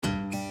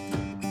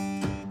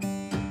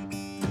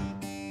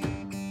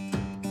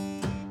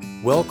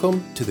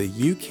Welcome to the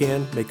You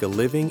Can Make a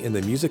Living in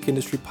the Music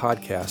Industry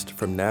podcast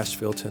from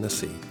Nashville,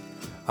 Tennessee.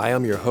 I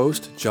am your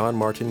host, John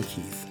Martin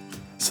Keith.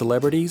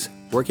 Celebrities,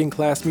 working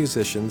class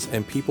musicians,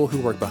 and people who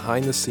work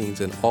behind the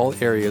scenes in all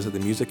areas of the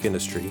music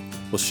industry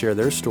will share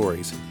their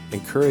stories,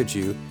 encourage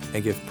you,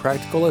 and give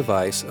practical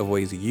advice of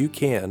ways you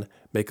can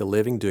make a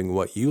living doing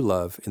what you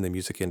love in the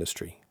music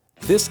industry.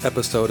 This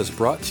episode is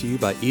brought to you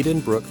by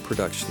Edenbrook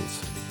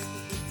Productions.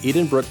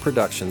 Edenbrook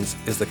Productions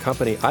is the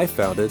company I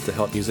founded to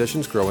help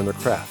musicians grow in their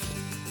craft.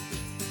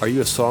 Are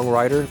you a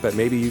songwriter, but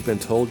maybe you've been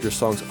told your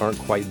songs aren't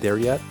quite there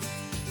yet?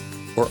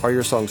 Or are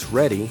your songs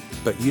ready,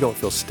 but you don't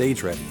feel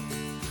stage ready?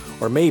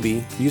 Or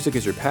maybe music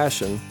is your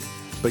passion,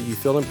 but you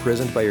feel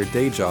imprisoned by your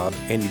day job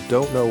and you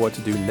don't know what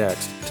to do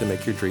next to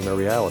make your dream a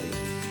reality?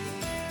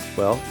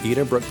 Well,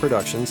 Edenbrook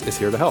Productions is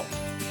here to help.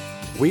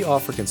 We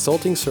offer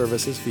consulting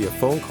services via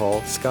phone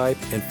call, Skype,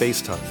 and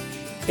FaceTime.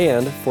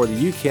 And for the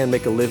You Can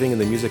Make a Living in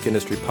the Music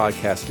Industry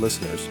podcast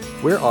listeners,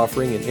 we're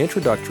offering an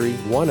introductory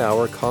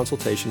 1-hour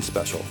consultation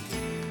special.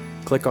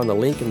 Click on the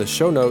link in the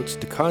show notes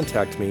to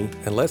contact me,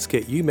 and let's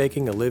get you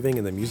making a living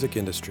in the music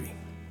industry.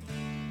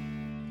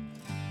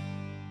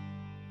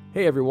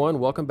 Hey everyone,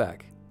 welcome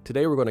back.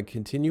 Today we're going to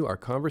continue our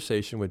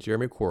conversation with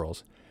Jeremy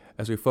Quarles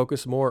as we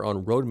focus more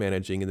on road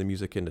managing in the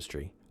music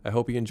industry. I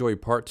hope you enjoy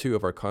part 2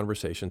 of our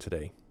conversation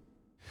today.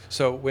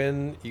 So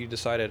when you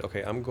decided,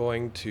 okay, I'm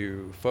going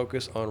to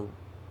focus on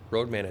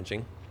road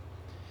managing,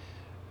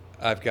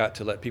 I've got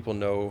to let people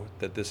know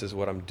that this is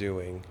what I'm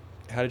doing.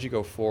 How did you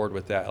go forward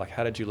with that? Like,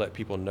 how did you let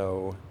people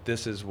know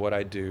this is what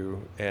I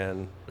do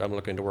and I'm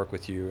looking to work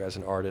with you as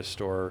an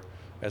artist or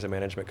as a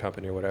management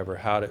company or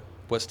whatever?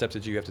 What steps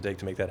did you have to take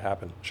to make that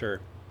happen? Sure.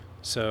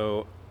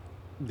 So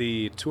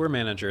the tour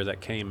manager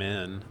that came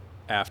in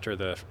after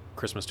the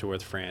Christmas tour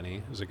with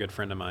Franny is a good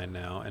friend of mine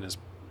now and is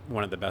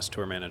one of the best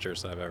tour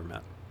managers that I've ever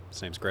met.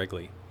 His name's Greg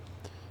Lee.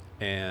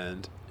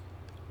 And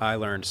I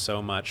learned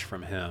so much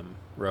from him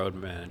road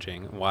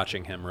managing,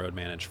 watching him road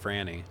manage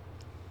Franny.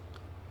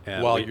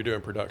 While you're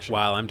doing production.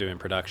 While I'm doing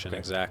production, okay.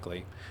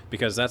 Exactly.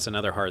 Because that's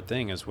another hard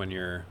thing is when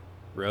you're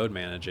road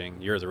managing,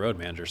 you're the road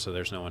manager, so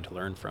there's no one to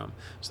learn from.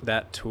 So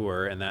that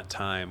tour and that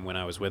time when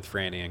I was with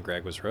Franny and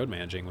Greg was road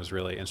managing was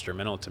really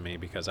instrumental to me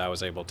because I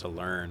was able to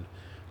learn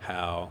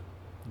how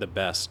the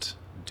best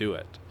do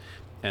it.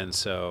 And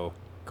so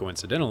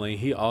coincidentally,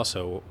 he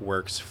also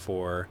works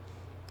for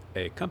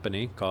a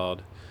company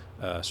called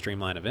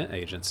Streamline Event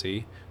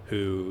Agency,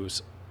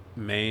 whose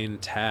main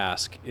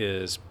task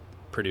is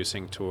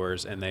producing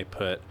tours, and they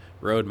put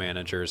road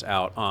managers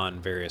out on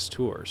various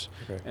tours.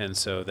 Okay. And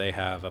so they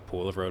have a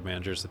pool of road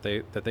managers that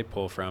they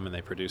pull from, and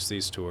they produce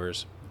these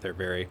tours. They're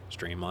very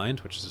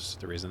streamlined, which is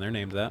the reason they're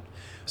named that.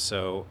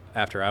 So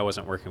after I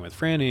wasn't working with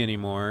Franny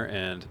anymore,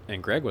 and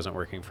Greg wasn't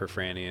working for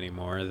Franny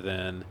anymore,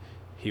 then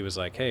he was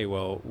like, hey,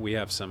 well, we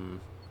have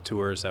some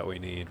tours that we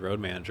need road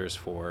managers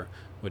for.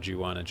 Would you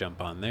want to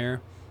jump on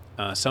there?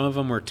 Some of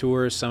them were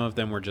tours. Some of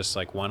them were just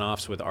like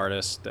one-offs with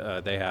artists.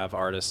 They have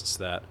artists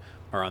that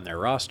are on their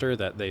roster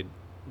that the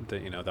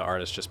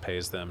artist just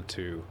pays them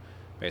to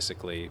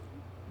basically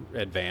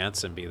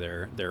advance and be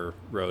their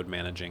road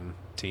managing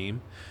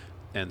team.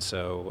 And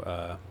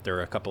so there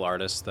were a couple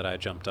artists that I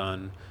jumped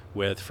on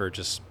with for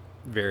just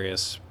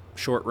various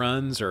short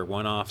runs or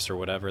one-offs or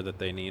whatever that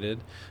they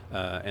needed.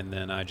 And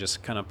then I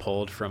just kind of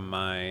pulled from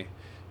my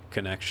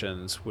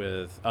connections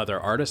with other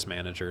artist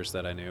managers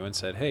that I knew and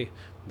said, hey,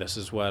 this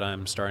is what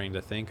I'm starting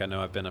to think. I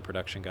know I've been a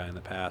production guy in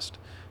the past,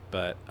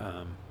 but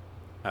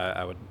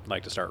I would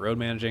like to start road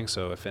managing.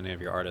 So if any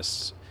of your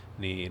artists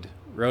need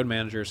road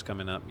managers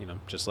coming up,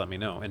 just let me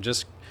know. And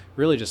just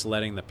really just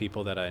letting the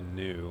people that I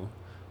knew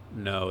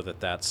know that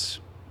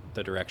that's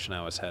the direction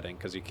I was heading,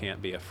 because you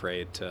can't be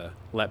afraid to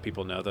let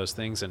people know those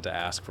things and to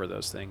ask for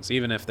those things.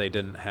 Even if they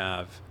didn't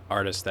have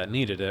artists that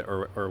needed it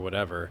or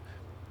whatever,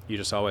 you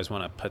just always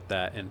want to put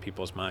that in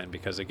people's mind,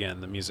 because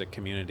again, the music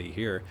community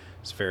here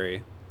is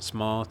very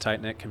small,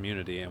 tight-knit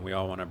community, and we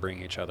all want to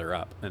bring each other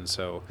up. And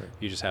so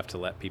you just have to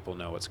let people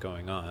know what's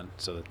going on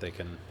so that they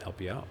can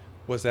help you out.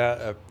 Was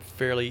that a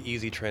fairly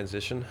easy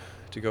transition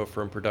to go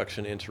from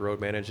production into road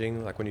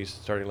managing? Like when you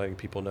started letting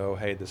people know,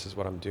 hey, this is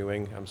what I'm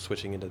doing, I'm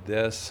switching into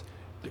this.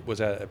 Was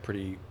that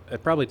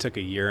It probably took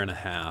a year and a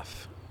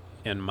half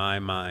in my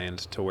mind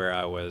to where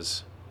I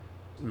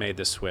made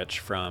the switch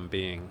from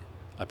being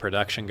a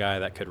production guy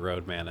that could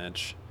road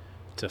manage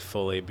to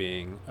fully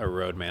being a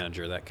road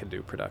manager that could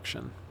do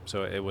production.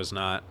 So it was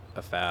not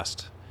a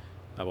fast,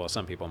 well,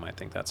 some people might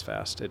think that's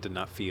fast. It did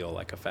not feel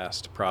like a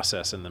fast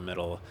process in the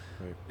middle.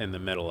 Right. In the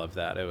middle of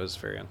that. It was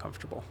very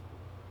uncomfortable.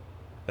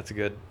 That's a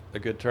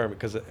good term,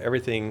 because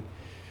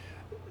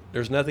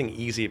there's nothing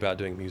easy about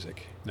doing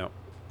music. No.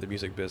 The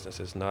music business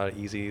is not an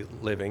easy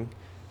living.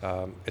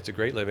 It's a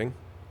great living.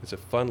 It's a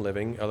fun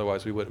living.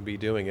 Otherwise we wouldn't be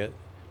doing it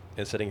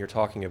and sitting here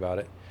talking about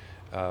it.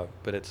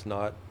 But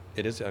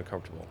it is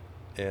uncomfortable,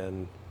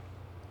 and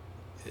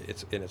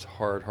it's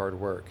hard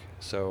work.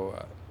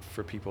 So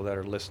for people that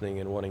are listening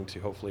and wanting to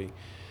hopefully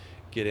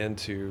get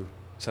into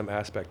some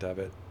aspect of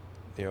it,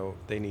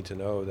 they need to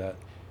know that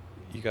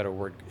you got to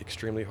work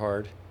extremely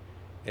hard,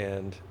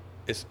 and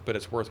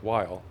it's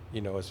worthwhile.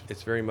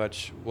 It's very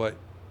much what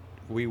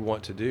we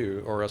want to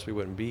do, or else we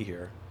wouldn't be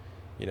here.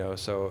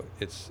 So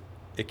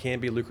it can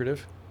be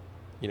lucrative.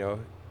 You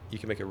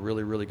can make a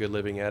really, really good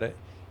living at it.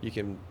 You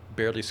can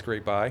barely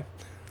scrape by.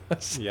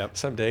 Yep.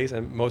 Some days,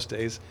 and most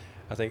days,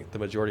 I think the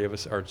majority of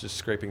us are just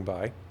scraping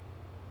by,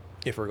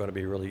 if we're going to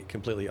be really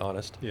completely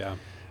honest. Yeah.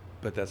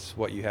 But that's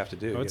what you have to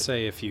do. I would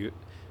say if you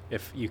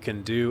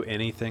can do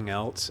anything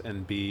else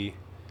and be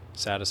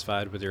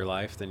satisfied with your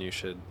life, then you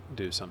should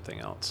do something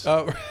else.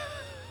 Oh.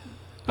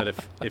 But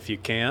if you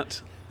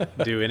can't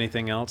do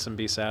anything else and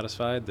be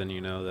satisfied, then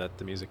you know that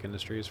the music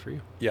industry is for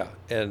you. Yeah,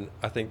 and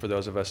I think for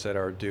those of us that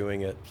are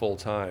doing it full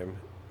time,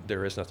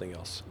 there is nothing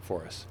else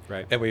for us.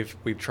 Right. And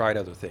we've tried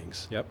other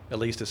things. Yep. At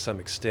least to some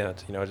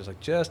extent,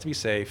 just to be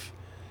safe.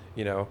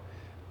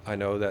 I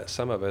know that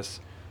some of us,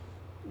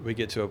 we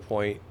get to a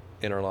point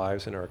in our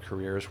lives, in our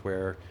careers,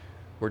 where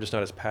we're just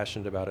not as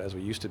passionate about it as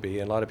we used to be.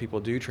 And a lot of people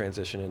do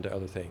transition into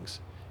other things,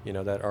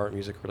 that aren't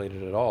music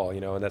related at all,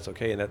 and that's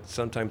okay. And that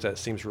sometimes that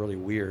seems really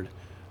weird.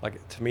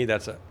 Like, to me,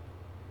 that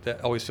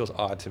always feels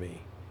odd to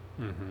me.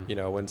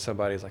 Mm-hmm. When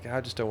somebody's like,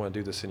 I just don't want to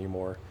do this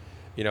anymore,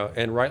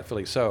 and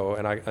rightfully so.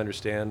 And I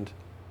understand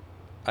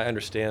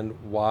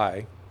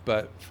why,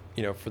 but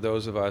for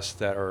those of us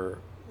that are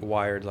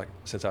wired, like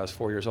since I was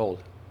 4 years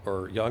old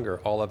or younger,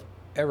 all I've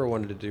ever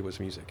wanted to do was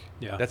music.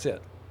 Yeah. That's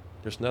it.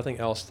 There's nothing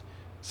else,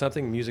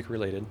 something music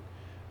related.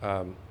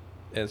 And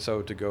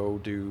so to go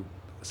do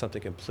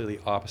something completely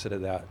opposite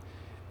of that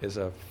is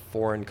a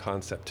foreign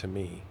concept to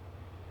me.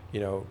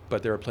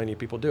 But there are plenty of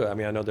people do it. I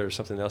mean, I know there's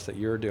something else that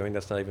you're doing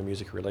that's not even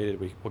music related.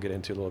 We'll get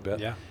into a little bit.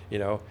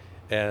 Yeah.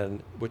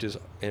 And which is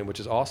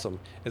awesome.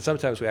 And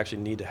sometimes we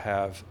actually need to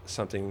have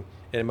something,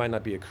 and it might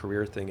not be a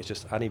career thing. It's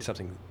just I need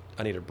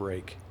a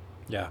break.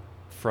 Yeah.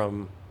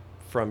 From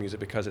music,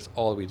 because it's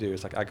all we do.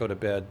 It's like I go to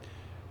bed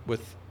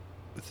with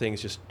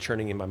things just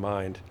churning in my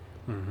mind.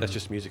 Mm-hmm. That's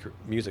just music,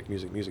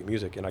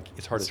 and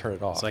it's hard to turn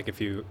it off. It's like if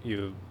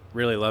you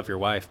really love your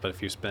wife, but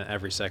if you spent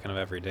every second of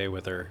every day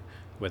with her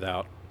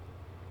without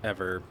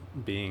ever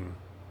being,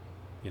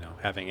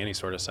 having any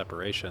sort of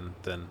separation,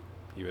 then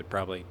you would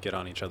probably get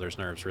on each other's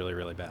nerves really,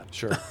 really bad.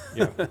 Sure.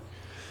 Yeah.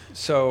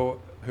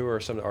 So, who are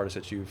some of the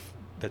artists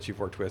that you've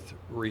worked with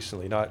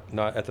recently? Not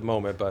at the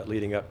moment, but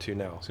leading up to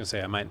now. I was gonna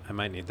say I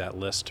might need that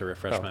list to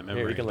refresh my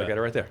memory. Yeah, you can look at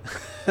it right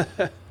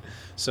there.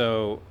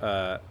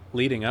 So,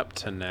 leading up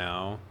to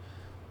now,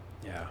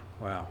 yeah,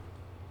 wow.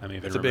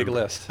 It's a big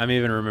list. I'm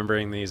even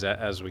remembering these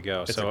as we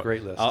go. It's a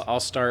great list. I'll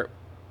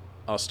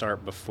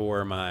start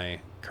before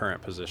my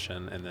current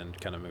position and then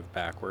kind of move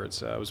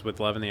backwards. I was with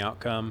Love and the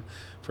Outcome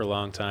for a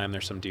long time.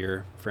 There's some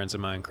dear friends of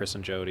mine, Chris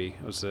and Jody.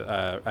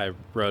 I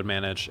road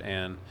managed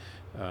and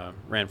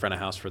ran front of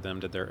house for them,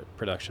 did their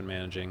production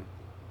managing.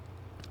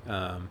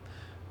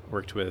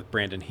 Worked with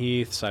Brandon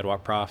Heath,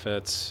 Sidewalk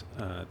Prophets,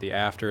 The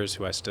Afters,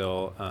 who I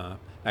still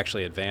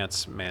actually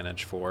advance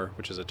manage for,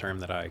 which is a term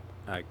that I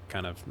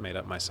kind of made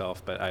up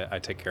myself, but I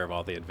take care of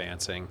all the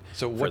advancing.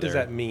 So what does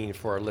that mean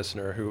for our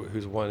listener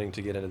who's wanting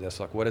to get into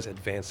this? Like, what is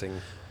advancing?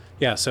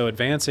 Yeah, so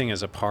advancing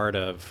is a part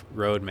of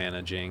road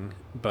managing,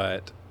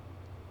 but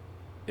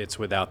it's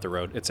without the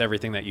road. It's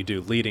everything that you do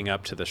leading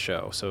up to the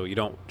show. So you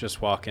don't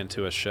just walk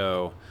into a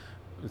show.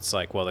 It's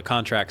like, well, the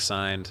contract's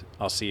signed.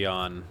 I'll see you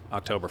on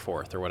October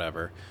 4th or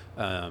whatever.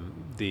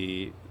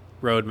 The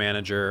road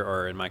manager,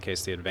 or in my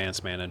case, the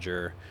advance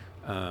manager,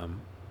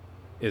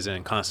 is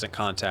in constant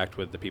contact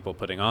with the people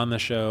putting on the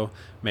show,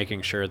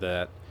 making sure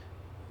that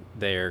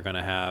they're going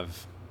to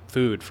have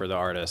food for the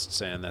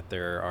artists and that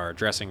there are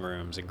dressing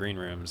rooms and green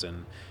rooms,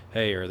 and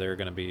hey, are there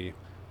going to be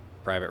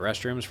private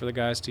restrooms for the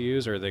guys to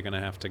use, or are they going to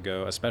have to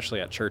go, especially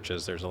at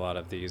churches, there's a lot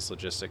of these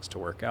logistics to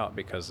work out,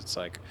 because it's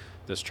like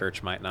this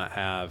church might not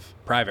have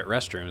private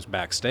restrooms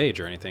backstage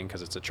or anything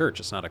because it's a church,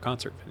 it's not a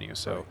concert venue.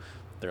 So right.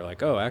 They're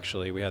like, oh,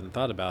 actually, we hadn't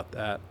thought about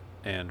that,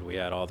 and we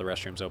had all the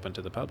restrooms open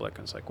to the public.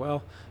 And it's like,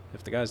 well,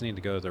 if the guys need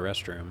to go to the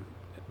restroom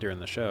during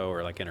the show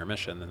or like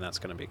intermission, then that's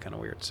going to be kind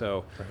of weird.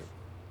 So right.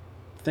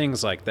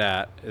 Things like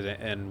that,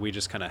 and we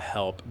just kind of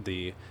help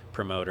the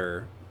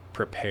promoter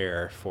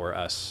prepare for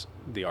us,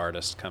 the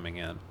artist coming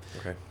in.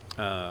 Okay.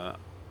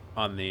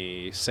 On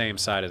the same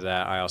side of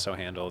that, I also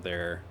handle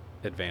their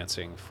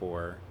advancing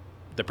for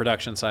the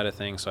production side of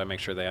things, so I make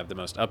sure they have the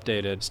most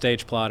updated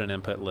stage plot and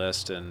input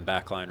list and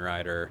backline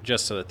rider,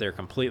 just so that they're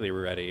completely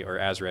ready, or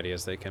as ready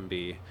as they can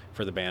be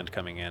for the band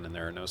coming in, and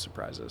there are no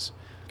surprises.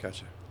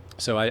 Gotcha.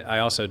 So I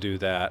also do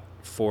that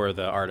for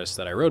the artists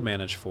that I road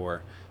manage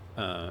for.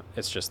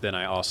 It's just then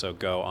I also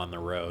go on the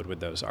road with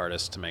those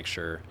artists to make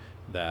sure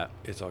that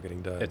it's all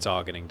getting done. It's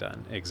all getting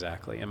done,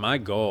 exactly. And my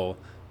goal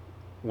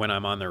when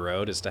I'm on the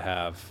road is to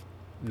have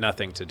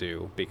nothing to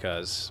do,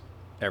 because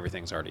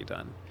everything's already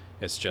done.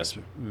 It's just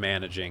gotcha.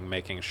 Managing,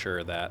 making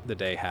sure that the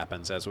day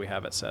happens as we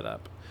have it set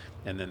up.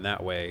 And then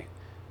that way,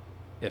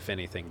 if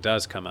anything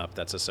does come up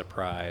that's a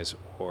surprise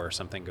or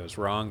something goes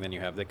wrong, then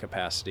you have the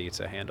capacity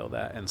to handle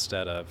that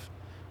instead of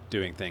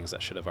doing things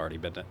that should have already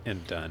been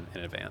done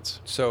in advance.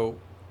 So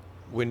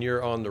when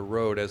you're on the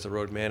road as a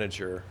road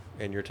manager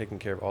and you're taking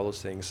care of all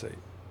those things,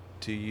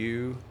 do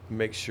you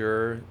make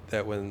sure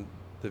that when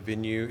the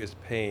venue is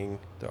paying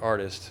the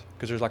artist,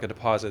 because there's like a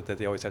deposit that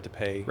they always have to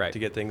pay Right. to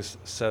get things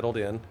settled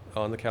in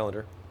on the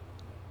calendar,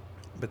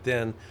 but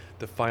then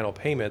the final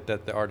payment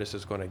that the artist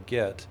is going to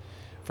get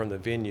from the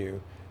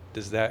venue,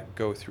 does that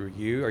go through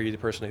you? Are you the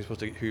person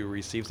who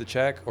receives the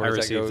check, or I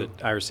does that go?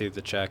 I receive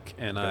the check,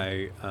 and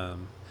Okay. I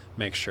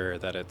make sure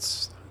that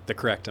it's the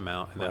correct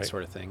amount and that Right.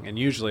 sort of thing. And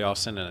usually I'll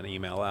send an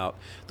email out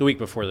the week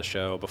before the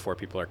show, before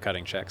people are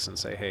cutting checks, and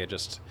say, hey,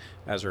 just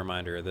as a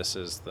reminder, this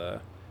is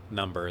the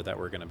number that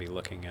we're going to be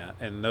looking at.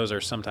 And those are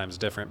sometimes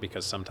different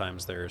because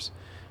sometimes there's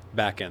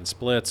back-end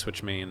splits,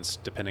 which means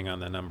depending on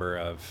the number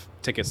of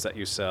tickets that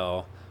you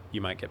sell,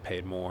 you might get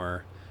paid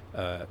more.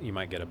 You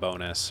might get a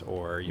bonus,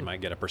 or you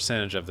might get a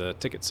percentage of the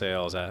ticket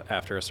sales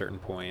after a certain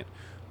point.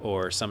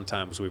 Or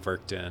sometimes we've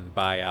worked in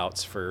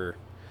buyouts for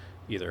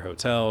either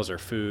hotels or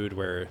food,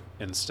 where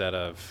instead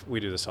of, we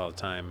do this all the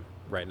time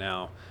right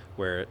now,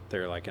 where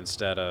they're like,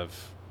 instead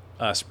of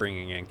us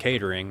bringing in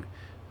catering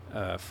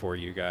for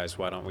you guys,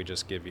 why don't we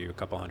just give you a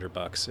couple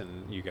 $100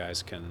 and you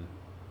guys can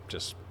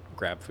just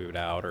grab food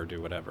out or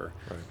do whatever.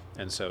 Right.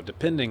 And so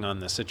depending on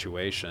the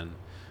situation,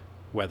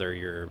 whether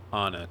you're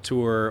on a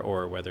tour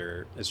or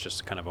whether it's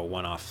just kind of a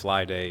one-off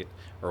fly date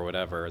or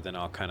whatever, then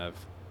I'll kind of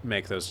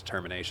make those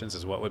determinations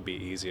as what would be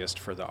easiest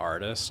for the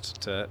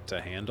artist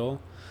to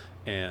handle,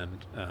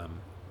 and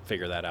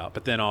figure that out.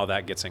 But then all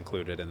that gets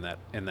included in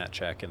that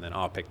check, and then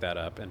I'll pick that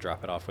up and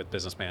drop it off with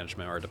business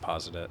management or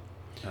deposit it.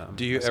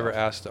 Do you myself. ever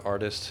ask the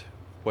artist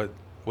what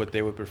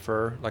they would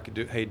prefer? Like,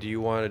 do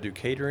you want to do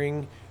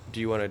catering? Do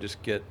you want to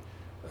just get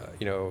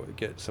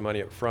some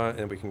money up front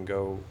and we can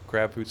go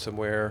grab food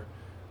somewhere?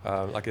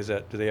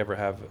 Do they ever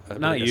have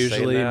Not a say in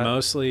usually. that?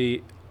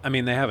 Mostly, I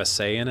mean, they have a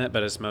say in it,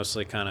 but it's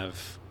mostly kind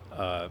of,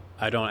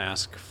 I don't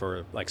ask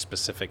for like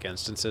specific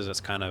instances.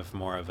 It's kind of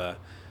more of a,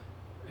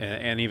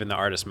 and even the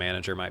artist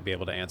manager might be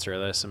able to answer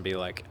this and be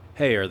like,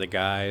 hey, would the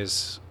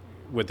guys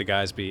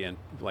be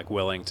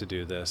willing to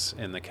do this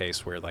in the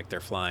case where like they're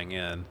flying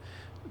in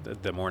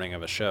the morning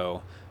of a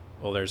show?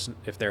 Well, if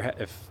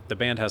the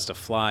band has to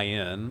fly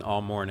in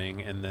all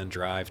morning and then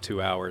drive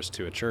 2 hours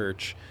to a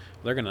church,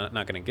 they're not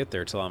going to get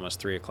there till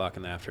almost 3 o'clock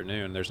in the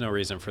afternoon. There's no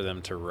reason for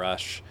them to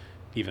rush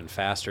even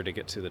faster to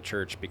get to the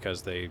church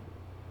because they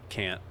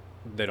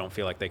don't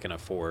feel like they can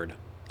afford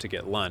to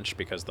get lunch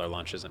because their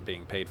lunch isn't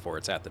being paid for.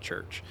 It's at the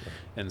church. Right.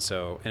 And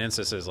so in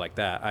instances like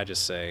that, I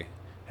just say,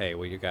 hey,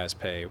 will you guys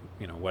pay,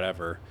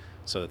 whatever,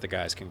 so that the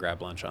guys can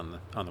grab lunch on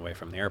the way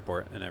from the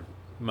airport? And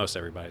most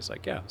everybody's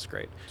like, yeah, that's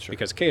great. Sure.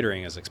 Because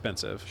catering is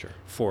expensive. Sure.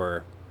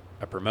 For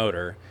a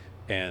promoter,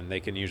 and they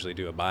can usually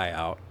do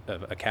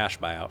a cash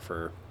buyout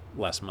for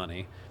less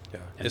money. Yeah.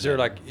 And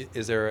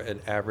Is there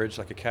an average,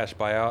 like a cash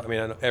buyout? I mean,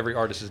 I know every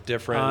artist is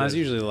different. It's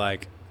usually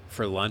like,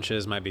 for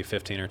lunches might be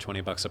 $15 or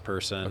 $20 a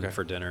person. Okay.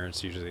 For dinner,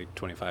 it's usually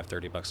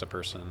 $25-$30 a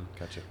person.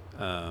 Gotcha.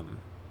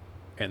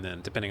 And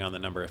then depending on the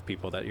number of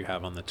people that you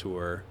have on the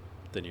tour,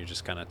 then you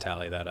just kind of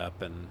tally that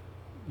up and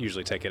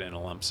usually take it in a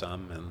lump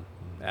sum and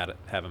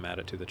have them add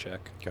it to the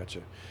check.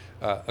 Gotcha.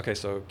 Okay,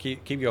 so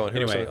keep going.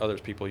 Who are some Anyway. other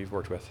people you've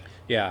worked with?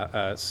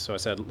 Yeah, so I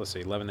said, let's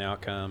see, Love and the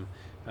Outcome,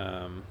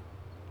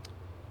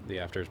 the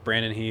Afters,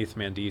 Brandon Heath,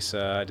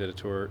 Mandisa. I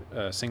did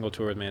a single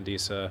tour with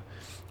Mandisa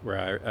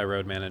where I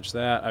road managed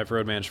that. I've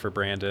road managed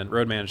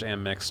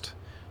and mixed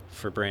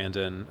for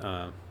Brandon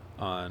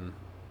on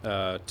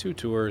 2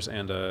 tours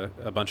and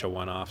a bunch of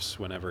one-offs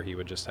whenever he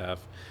would just have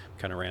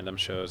kind of random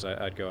shows.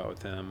 I'd go out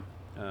with him.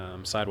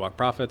 Sidewalk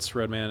Prophets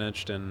road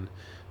managed, and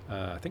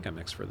I think I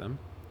mixed for them.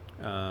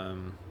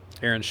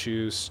 Aaron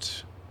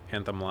Schust,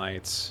 Anthem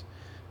Lights.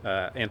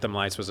 Anthem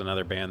Lights was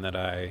another band that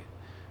I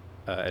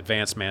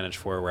advance managed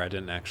for, where I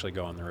didn't actually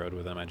go on the road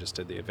with them. I just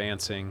did the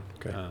advancing.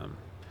 Okay.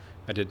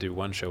 I did do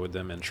one show with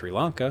them in Sri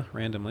Lanka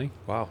randomly.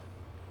 Wow.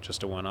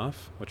 Just a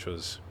one-off, which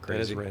was That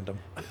crazy. is random.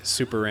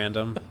 Super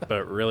random,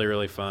 but really,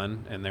 really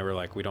fun. And they were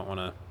like, we don't want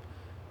to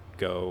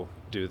go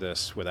do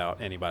this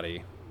without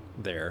anybody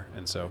there.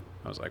 And so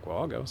I was like, well,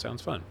 I'll go.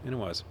 Sounds fun. And it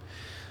was.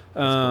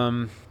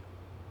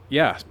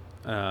 Yeah.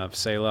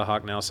 Selah,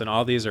 Hawk Nelson,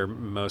 all these are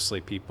mostly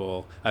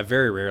people. I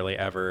very rarely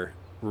ever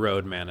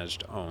road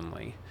managed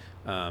only.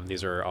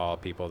 These are all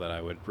people that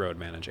I would road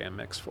manage and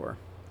mix for.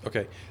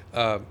 Okay.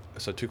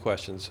 So 2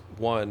 questions.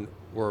 One,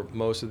 were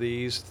most of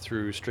these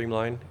through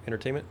Streamline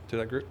Entertainment, through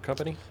that group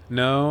company?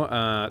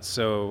 No.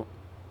 So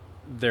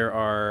there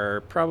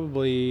are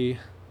probably,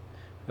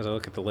 as I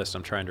look at the list,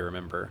 I'm trying to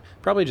remember,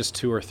 probably just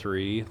 2 or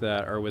 3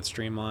 that are with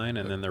Streamline,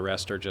 and then the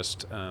rest are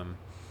just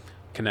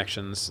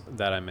connections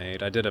that I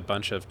made. I did a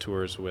bunch of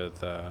tours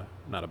with,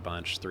 not a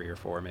bunch, 3 or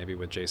 4 maybe,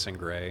 with Jason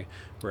Gray,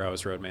 where I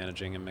was road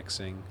managing and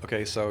mixing.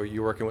 Okay, so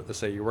you're working with, let's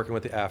say you're working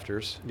with the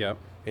Afters. Yep.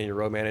 And you're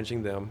road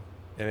managing them,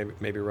 and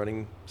maybe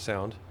running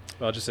sound.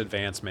 Well, just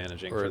advanced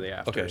managing for the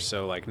Afters. Okay.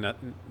 So like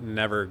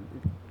never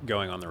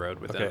going on the road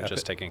with them, Okay,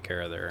 just taking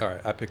care of their. All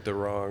right, I picked the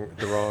wrong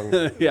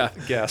Yeah.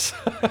 guess.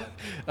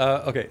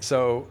 Okay,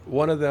 so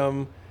one of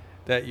them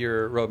that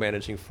you're road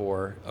managing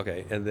for,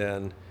 okay, and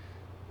then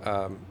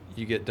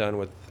you get done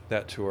with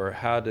that tour.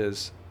 How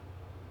does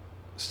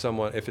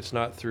someone, if it's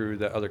not through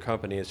that other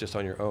company, it's just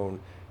on your own,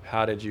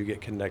 how did you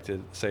get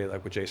connected, say,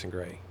 like with Jason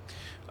Gray?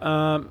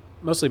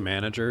 Mostly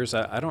managers.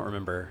 I don't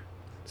remember.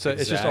 So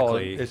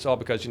Exactly. it's all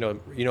because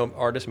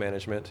artist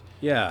management,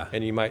 Yeah,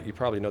 and you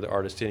probably know the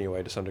artist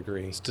anyway to some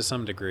degree. to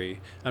some degree.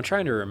 I'm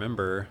trying to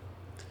remember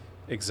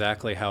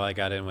exactly how I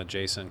got in with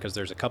Jason, because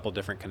there's a couple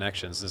different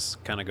connections. This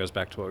kind of goes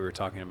back to what we were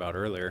talking about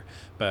earlier.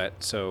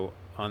 But so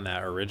on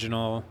that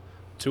original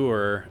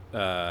tour,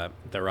 the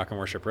Rock and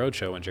Worship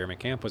Roadshow, when Jeremy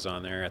Camp was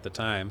on there at the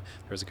time,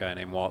 there was a guy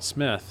named Walt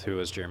Smith who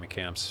was Jeremy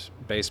Camp's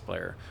bass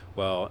player.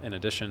 Well, in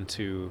addition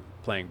to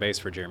playing bass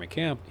for Jeremy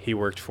Camp, he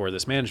worked for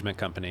this management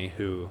company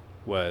who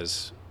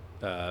was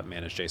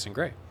managed Jason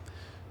Gray.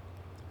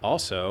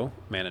 Also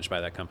managed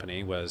by that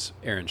company was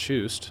Aaron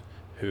Schust,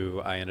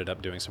 who I ended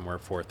up doing some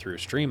work for through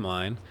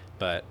Streamline,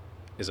 but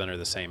is under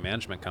the same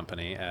management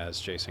company as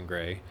Jason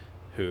Gray,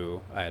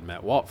 who I had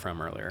met Walt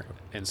from earlier.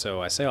 And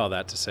so I say all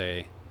that to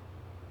say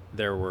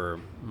there were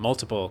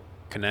multiple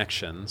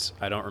connections.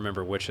 I don't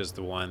remember which is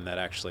the one that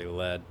actually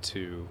led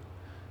to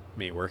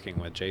me working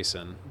with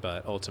Jason,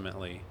 but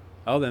ultimately,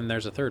 then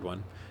there's a third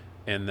one,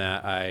 in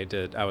that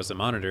I was the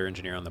monitor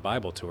engineer on the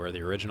Bible tour,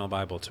 the original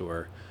Bible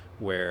tour,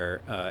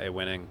 where it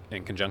went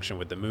in conjunction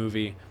with the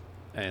movie,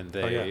 and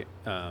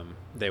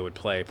they would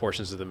play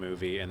portions of the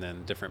movie, and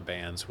then different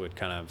bands would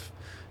kind of,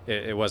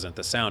 it wasn't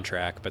the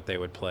soundtrack, but they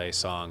would play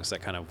songs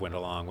that kind of went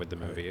along with the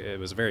movie. It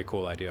was a very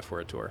cool idea for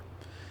a tour.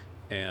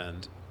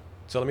 And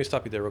so let me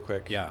stop you there real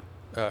quick. Yeah.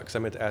 Because I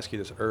meant to ask you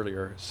this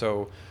earlier.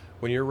 So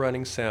when you're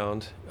running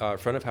sound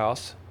front of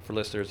house, for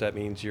listeners, that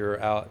means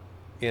you're out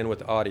in with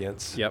the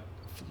audience. Yep.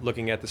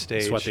 Looking at the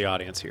stage. It's what the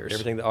audience hears.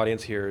 Everything the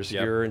audience hears.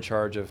 Yep. You're in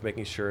charge of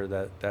making sure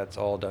that that's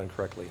all done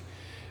correctly.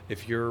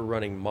 If you're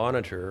running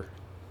monitor,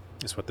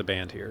 it's what the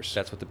band hears.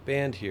 that's what the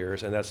band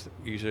hears, and that's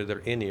usually their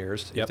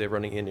in-ears, Yep. if they're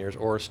running in-ears,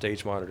 or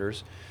stage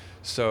monitors.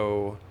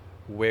 So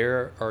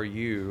where are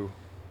you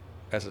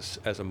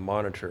as a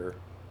monitor?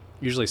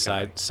 Usually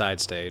side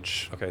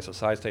stage. Okay, so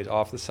side stage,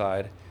 off the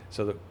side,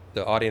 so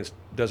the audience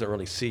doesn't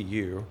really see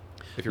you.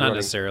 If you're Not running.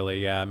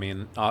 necessarily, yeah. I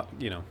mean,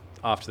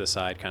 off to the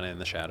side, kind of in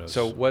the shadows.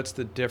 So what's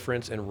the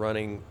difference in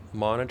running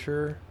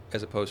monitor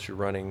as opposed to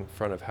running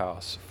front of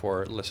house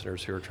for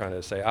listeners who are trying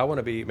to say,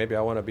 maybe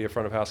I want to be a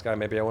front of house guy,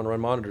 maybe I want to run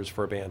monitors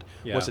for a band.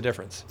 Yeah. What's the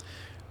difference?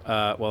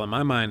 Well, in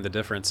my mind, the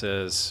difference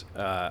is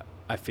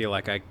I feel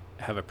like I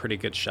have a pretty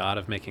good shot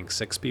of making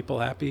 6 people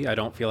happy. I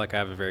don't feel like I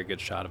have a very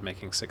good shot of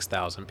making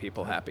 6,000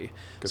 people happy.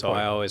 Good so point.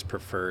 I always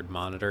preferred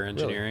monitor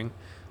engineering. Really?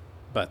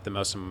 But the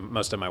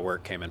most of my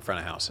work came in front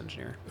of house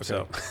engineer. Okay.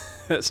 So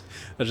that's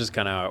just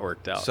kind of how it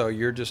worked out. So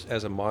you're just,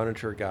 as a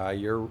monitor guy,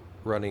 you're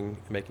running,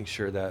 making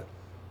sure that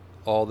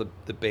all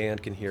the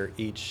band can hear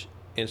each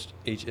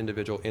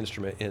individual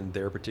instrument in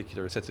their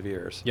particular sets of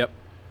ears. Yep.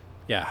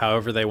 Yeah,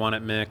 however they want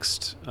it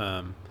mixed.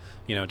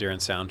 During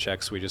sound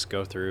checks, we just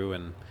go through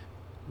and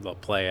they'll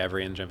play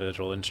every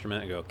individual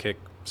instrument and go kick,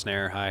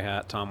 snare,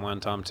 hi-hat, tom 1,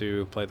 tom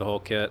 2, play the whole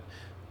kit,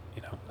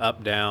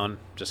 up, down,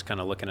 just kind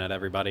of looking at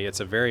everybody. It's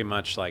a very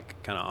much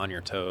like kind of on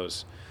your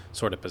toes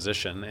sort of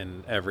position,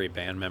 and every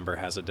band member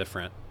has a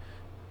different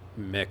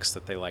mix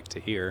that they like to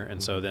hear.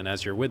 And so then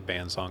as you're with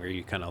bands longer,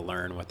 you kind of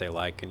learn what they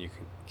like, and you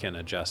can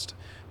adjust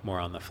more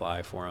on the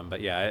fly for them.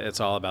 But yeah, it's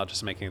all about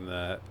just making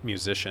the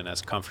musician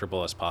as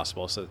comfortable as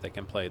possible so that they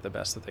can play the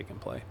best that they can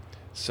play.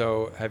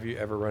 So have you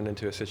ever run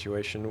into a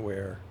situation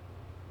where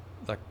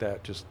like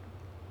that just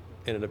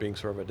ended up being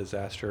sort of a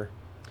disaster?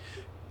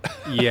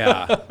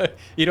 Yeah.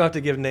 You don't have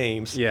to give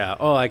names. Yeah.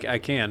 Oh, I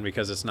can,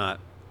 because it's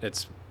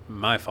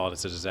my fault.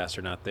 It's a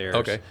disaster, not theirs.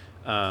 Okay.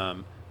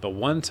 But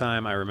one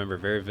time I remember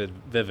very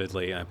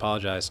vividly, I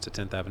apologize to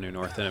 10th Avenue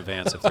North in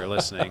advance if they're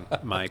listening,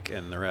 Mike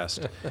and the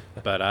rest,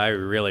 but I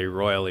really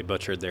royally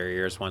butchered their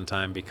ears one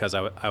time because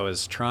I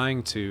was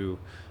trying to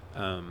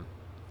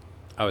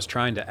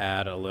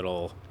add a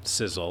little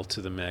sizzle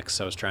to the mix.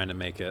 I was trying to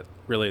make it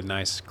really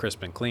nice,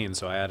 crisp, and clean,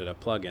 so I added a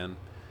plug-in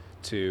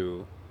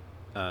to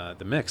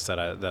the mix that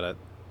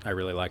I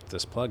really liked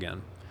this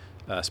plug-in,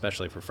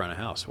 especially for front of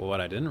house. Well, what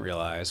I didn't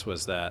realize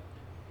was that,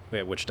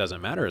 which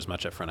doesn't matter as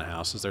much at front of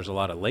house, is there's a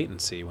lot of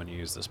latency when you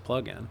use this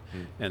plug-in.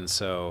 And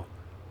so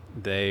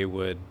they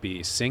would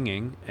be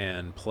singing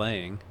and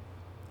playing,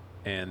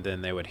 and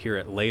then they would hear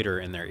it later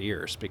in their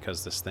ears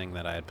because this thing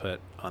that I had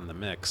put on the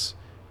mix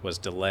was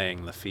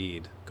delaying the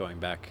feed going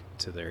back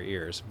to their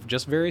ears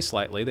just very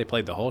slightly. They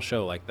played the whole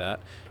show like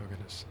that. Oh,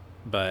 goodness.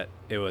 But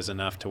it was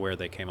enough to where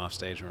they came off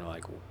stage and were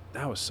like,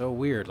 that was so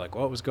weird. Like,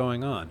 what was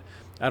going on?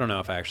 I don't know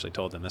if I actually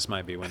told them. This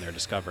might be when they're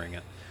discovering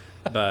it.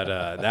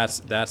 But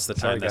that's the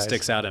time that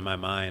sticks out in my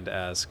mind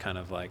as kind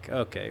of like,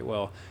 okay,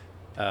 well,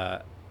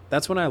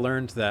 that's when I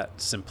learned that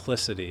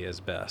simplicity is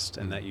best,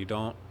 and that you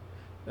don't,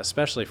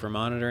 especially for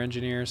monitor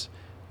engineers,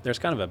 there's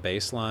kind of a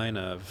baseline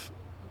of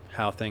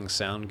how things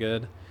sound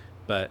good.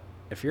 But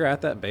if you're at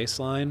that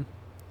baseline,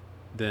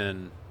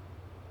 then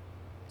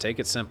take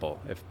it simple.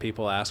 If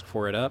people ask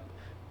for it up,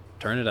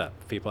 turn it up.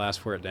 If people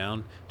ask for it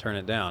down, turn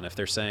it down. If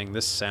they're saying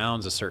this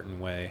sounds a certain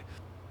way,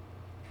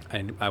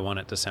 I want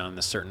it to sound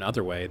this certain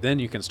other way, then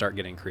you can start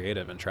getting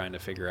creative and trying to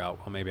figure out,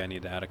 well, maybe I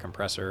need to add a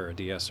compressor or a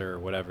de-esser or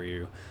whatever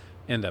you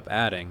end up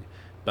adding.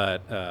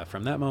 But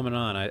from that moment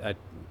on, I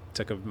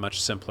took a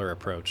much simpler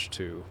approach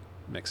to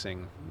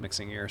mixing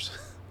ears.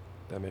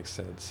 That makes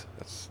sense.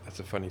 That's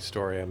a funny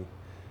story.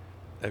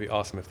 That'd be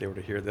awesome if they were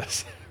to hear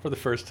this for the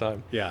first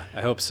time. Yeah,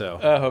 I hope so.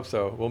 I hope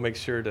so. We'll make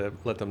sure to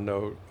let them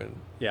know,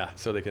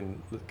 so they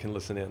can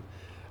listen in.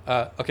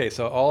 Okay,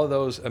 so all of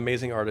those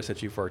amazing artists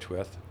that you've worked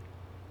with,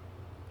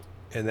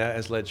 and that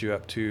has led you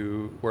up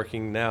to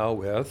working now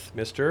with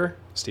Mr.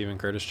 Stephen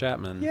Curtis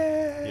Chapman.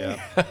 Yay!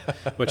 Yeah.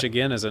 Which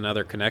again is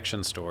another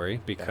connection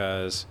story,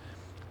 because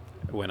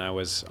when I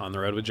was on the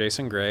road with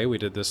Jason Gray, we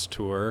did this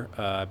tour.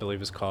 I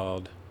believe it's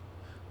called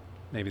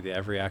maybe the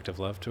Every Act of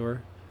Love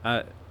tour.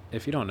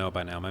 If you don't know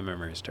by now, my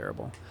memory is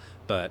terrible,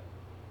 but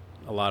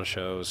a lot of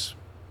shows,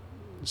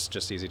 it's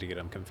just easy to get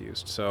them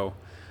confused. So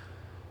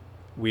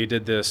we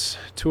did this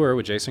tour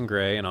with Jason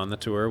Gray, and on the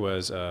tour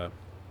was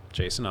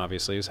Jason,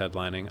 obviously, was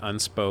headlining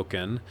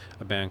Unspoken,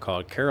 a band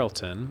called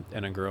Carrollton,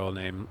 and a girl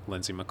named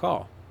Lindsay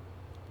McCall.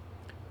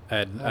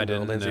 I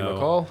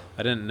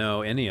didn't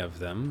know any of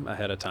them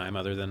ahead of time,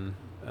 other than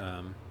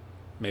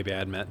maybe I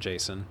had met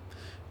Jason.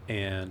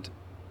 And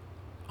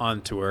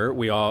on tour,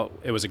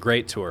 it was a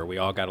great tour. We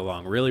all got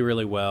along really,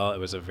 really well. It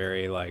was a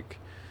very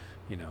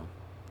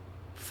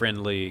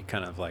friendly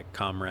kind of like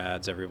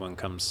comrades. Everyone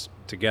comes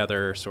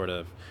together, sort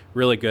of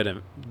really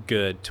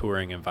good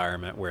touring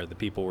environment where the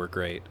people were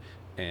great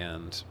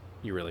and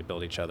you really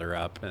build each other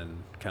up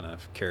and kind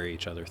of carry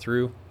each other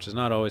through, which is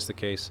not always the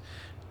case.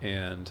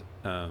 And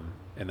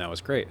that was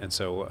great. And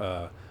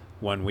so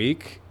one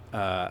week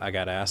I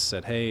got asked,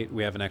 said, hey,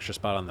 we have an extra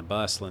spot on the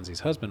bus. Lindsay's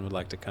husband would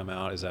like to come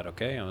out. Is that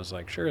okay? I was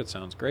like, sure, it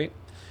sounds great.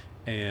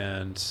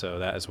 And so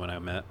that is when I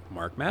met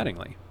Mark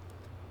Mattingly,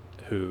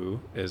 who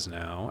is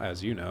now,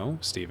 as you know,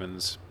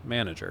 Stephen's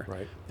manager.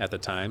 Right. At the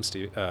time,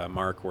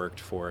 Mark worked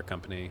for a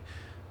company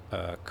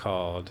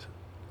called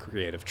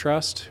Creative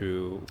Trust,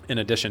 who, in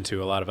addition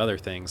to a lot of other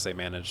things, they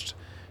managed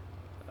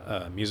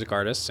music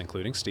artists,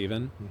 including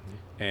Stephen.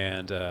 Mm-hmm.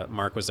 And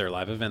Mark was their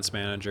live events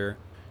manager.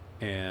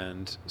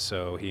 And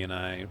so he and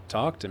I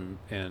talked and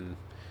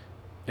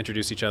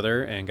introduced each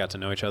other and got to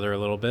know each other a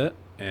little bit.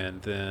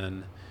 And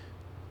then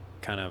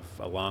kind of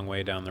a long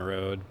way down the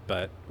road,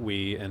 but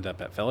we end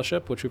up at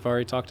Fellowship, which we've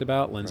already talked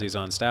about. Lindsay's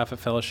on staff at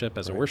Fellowship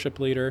as a worship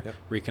leader. Yep.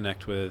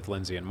 Reconnect with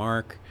Lindsay and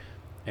Mark.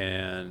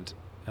 And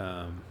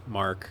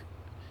Mark,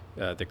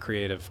 the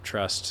Creative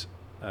Trust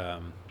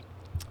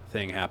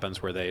thing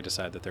happens where they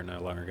decide that they're no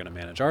longer going to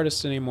manage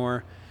artists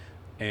anymore.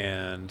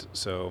 And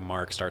so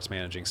Mark starts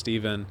managing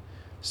Stephen.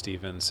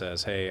 Stephen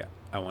says, hey,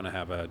 I want to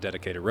have a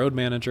dedicated road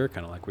manager,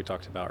 kind of like we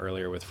talked about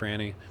earlier with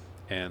Franny.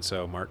 And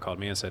so Mark called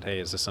me and said, hey,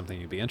 is this something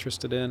you'd be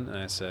interested in? And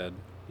I said,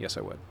 yes,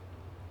 I would.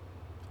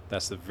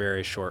 That's the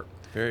very short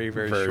very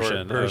version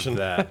short of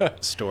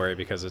that story,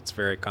 because it's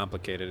very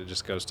complicated. It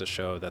just goes to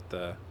show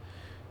that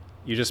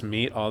you just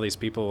meet all these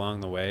people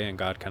along the way, and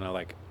God kind of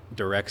like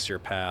directs your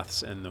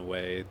paths in the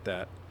way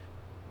that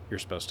you're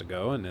supposed to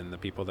go, and then the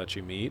people that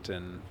you meet,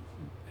 and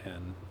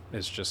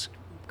it's just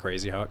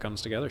crazy how it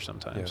comes together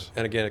sometimes. Yeah.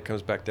 And again, it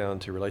comes back down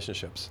to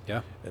relationships.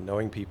 Yeah. And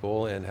knowing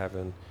people and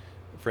having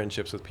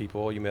friendships with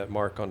people. You met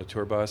Mark on the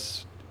tour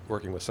bus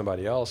working with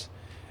somebody else.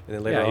 And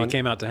then later on, he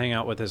came out to hang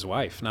out with his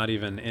wife, not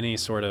even any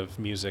sort of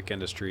music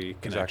industry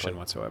connection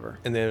whatsoever.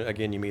 And then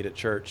again, you meet at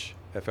church,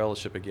 at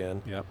Fellowship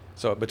again. Yep.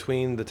 So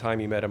between the time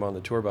you met him on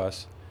the tour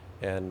bus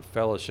and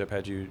Fellowship,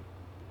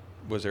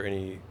 was there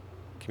any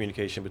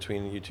communication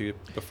between you two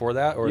before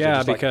that? Or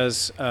yeah,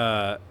 because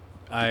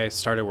I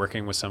started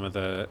working with some of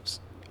the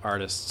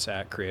artists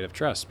at Creative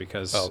Trust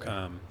because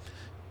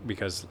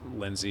because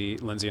Lindsay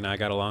and I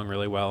got along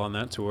really well on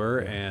that tour,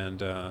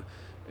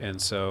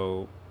 and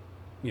so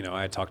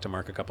I had talked to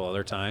Mark a couple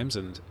other times,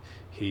 and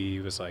he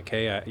was like,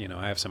 hey,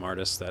 I have some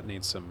artists that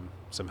need some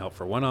help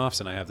for one-offs,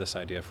 and I have this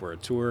idea for a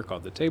tour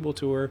called the Table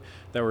Tour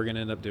that we're going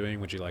to end up doing.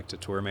 Would you like to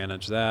tour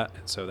manage that?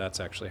 And so that's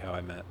actually how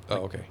I met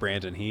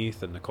Brandon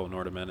Heath and Nicole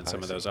Nordeman and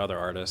some of those other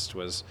artists.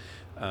 Was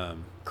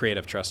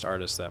Creative Trust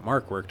artists that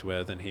Mark worked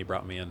with, and he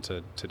brought me in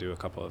to do a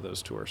couple of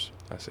those tours.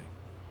 I see.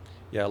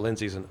 Yeah,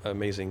 Lindsay's an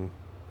amazing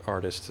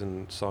artist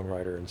and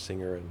songwriter and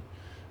singer, and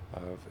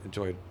I've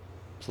enjoyed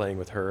playing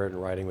with her and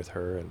writing with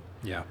her, and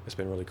it's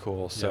been really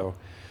cool. So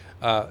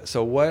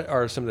so what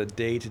are some of the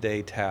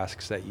day-to-day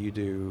tasks that you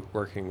do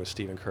working with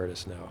Stephen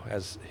Curtis now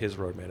as his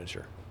road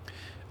manager?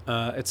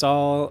 It's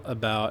all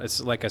about, it's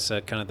like I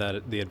said, kind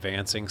of the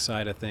advancing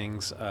side of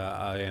things.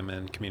 I am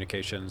in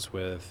communications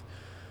with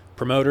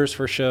promoters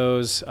for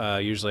shows.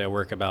 Usually I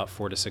work about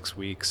 4 to 6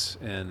 weeks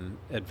in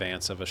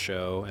advance of a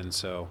show, and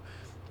so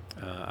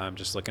I'm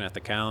just looking at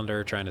the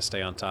calendar, trying to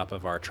stay on top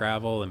of our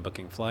travel and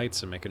booking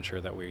flights and making sure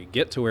that we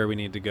get to where we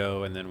need to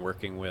go, and then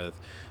working with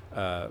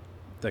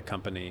the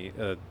company,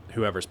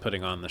 whoever's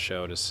putting on the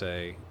show, to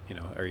say,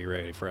 are you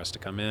ready for us to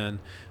come in?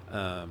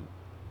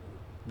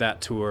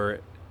 That tour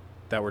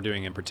that we're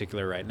doing in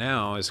particular right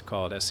now is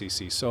called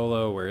SCC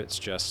Solo, where it's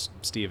just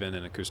Stephen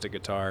and acoustic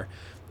guitar.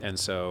 And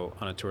so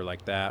on a tour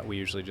like that, we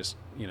usually just,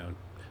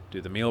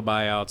 do the meal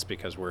buyouts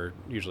because we're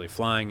usually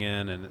flying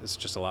in, and it's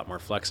just a lot more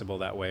flexible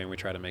that way. And we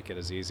try to make it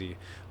as easy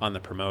on the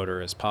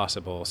promoter as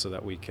possible so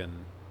that we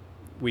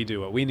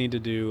do what we need to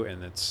do,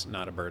 and it's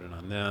not a burden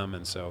on them.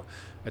 And so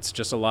it's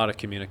just a lot of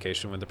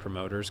communication with the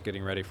promoters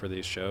getting ready for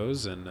these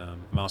shows. And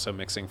I'm also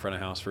mixing front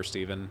of house for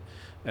Steven,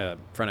 front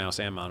of house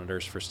and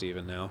monitors for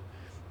Steven now,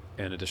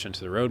 in addition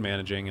to the road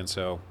managing. And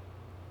so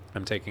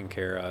I'm taking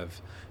care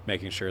of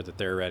making sure that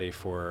they're ready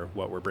for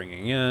what we're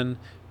bringing in,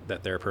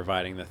 that they're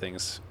providing the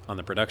things on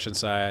the production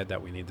side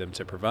that we need them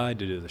to provide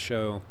to do the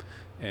show,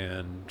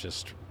 and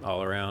just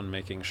all around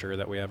making sure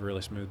that we have a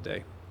really smooth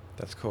day.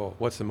 That's cool.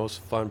 What's the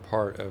most fun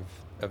part of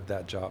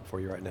that job for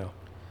you right now?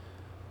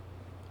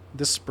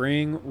 This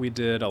spring, we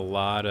did a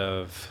lot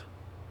of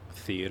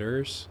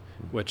theaters,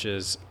 which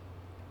is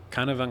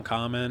kind of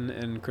uncommon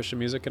in Christian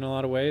music in a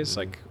lot of ways.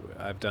 Like,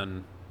 I've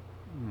done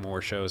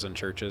more shows in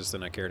churches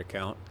than I care to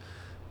count.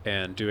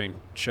 And doing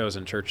shows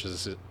in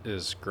churches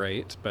is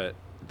great, but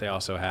they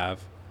also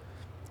have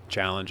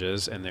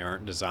challenges, and they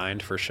aren't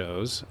designed for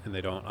shows, and they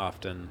don't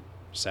often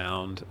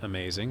sound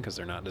amazing because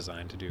they're not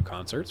designed to do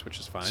concerts, which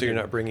is fine. So you're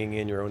not bringing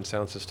in your own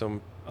sound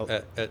system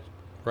at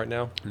right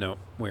now? No,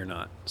 we're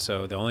not.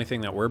 So the only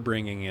thing that we're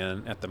bringing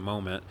in at the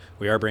moment,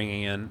 we are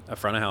bringing in a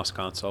front of house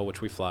console,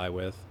 which we fly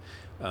with.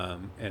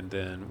 And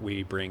then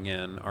we bring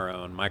in our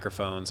own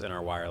microphones and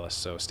our wireless.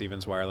 So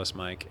Steven's wireless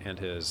mic and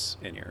his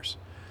in-ears.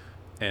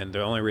 And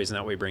the only reason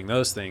that we bring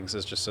those things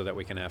is just so that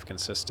we can have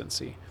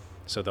consistency.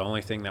 So the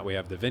only thing that we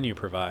have the venue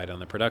provide on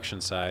the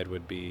production side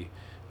would be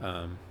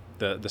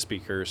the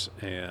speakers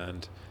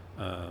and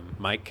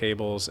mic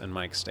cables and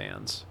mic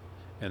stands.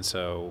 And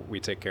so we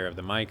take care of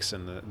the mics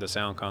and the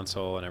sound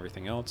console and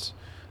everything else.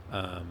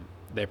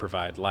 They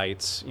provide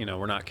lights.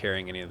 We're not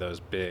carrying any of those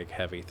big,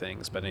 heavy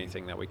things, but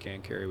anything that we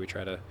can carry, we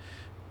try to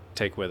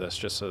take with us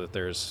just so that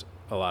there's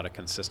a lot of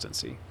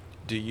consistency.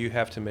 Do you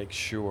have to make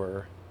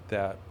sure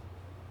that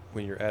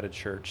when you're at a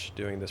church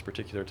doing this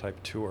particular type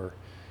of tour,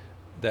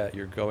 that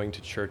you're going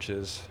to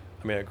churches?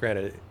 I mean,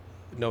 granted,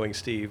 knowing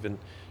Steve and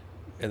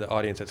the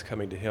audience that's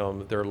coming to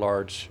him, they're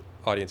large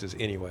audiences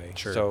anyway.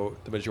 Sure. So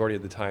the majority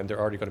of the time, they're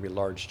already going to be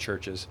large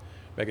churches,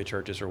 mega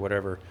churches or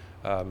whatever,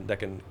 that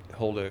can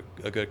hold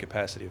a good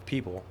capacity of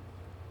people.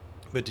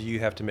 But do you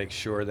have to make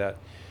sure that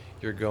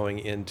you're going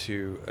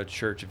into a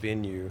church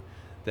venue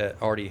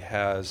that already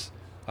has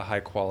a high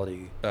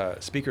quality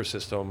speaker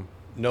system,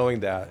 knowing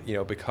that,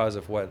 because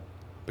of what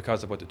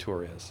the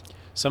tour is?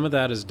 Some of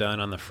that is done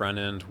on the front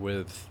end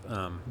with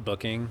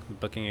booking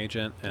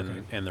agent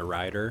and the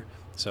rider.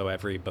 So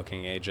every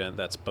booking agent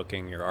that's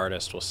booking your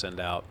artist will send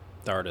out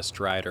the artist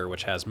rider,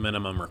 which has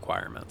minimum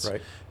requirements.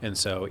 Right. And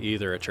so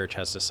either a church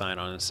has to sign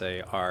on and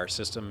say our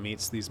system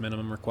meets these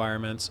minimum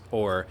requirements,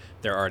 or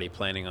they're already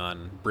planning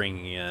on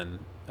bringing in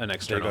an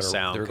external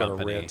sound company. They're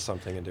going to rent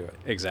something and do it.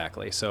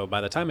 Exactly. So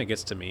by the time it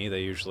gets to me,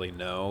 they usually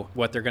know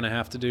what they're going to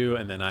have to do,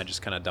 and then I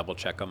just kind of double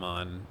check them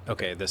on,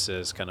 okay, this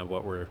is kind of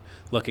what we're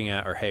looking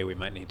at, or hey, we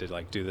might need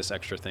to do this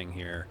extra thing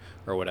here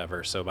or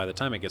whatever. So by the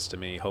time it gets to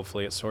me,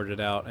 hopefully it's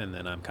sorted out, and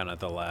then I'm kind of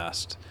the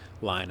last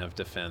line of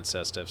defense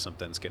as to if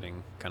something's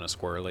getting kind of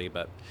squirrely,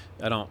 but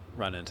I don't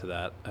run into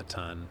that a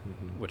ton,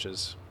 which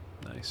is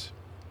nice.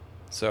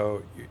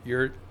 So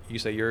you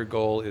say your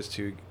goal is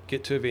to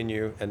get to a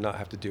venue and not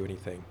have to do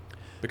anything,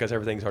 because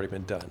everything's already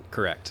been done.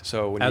 Correct.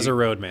 So when as a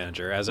road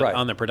manager, right.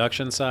 On the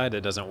production side,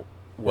 it doesn't work.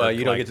 Well,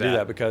 you don't like get to do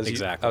that because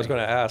exactly. I was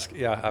going to ask.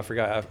 Yeah, I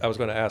forgot. I was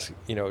going to ask.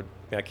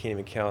 I can't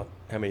even count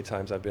how many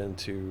times I've been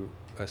to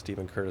a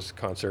Stephen Curtis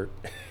concert.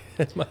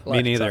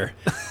 Me neither.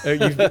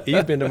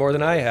 You've been to more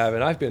than I have,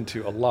 and I've been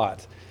to a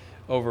lot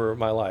over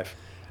my life.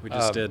 We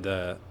just did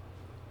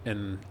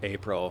in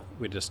April.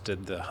 We just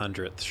did the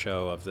 100th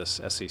show of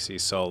this SEC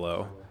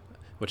solo,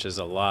 which is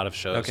a lot of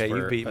shows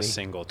for a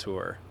single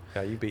tour.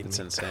 Yeah, you beat me. It's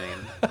insane.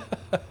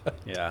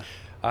 Yeah.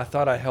 I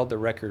thought I held the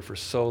record for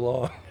so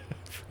long.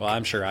 Well,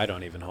 I'm sure I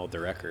don't even hold the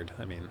record.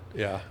 I mean,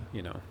 yeah.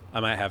 I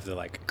might have the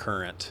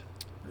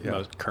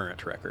most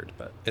current record,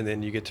 but. And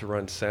then you get to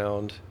run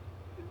sound.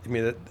 I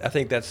mean, I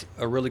think that's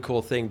a really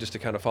cool thing just to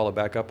kind of follow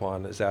back up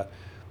on, is that,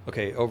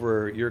 okay,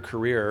 over your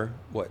career,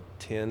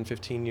 10,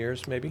 15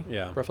 years maybe?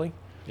 Yeah. Roughly?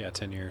 Yeah,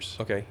 10 years.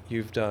 Okay.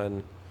 You've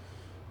done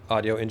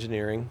audio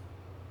engineering,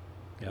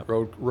 yep.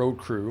 road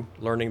crew,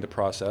 learning the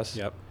process.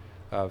 Yep.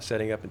 Of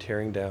setting up and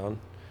tearing down,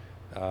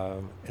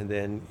 and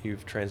then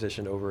you've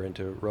transitioned over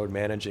into road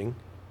managing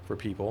for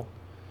people,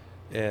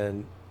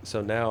 and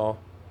so now,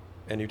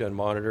 and you've done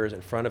monitors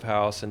and front of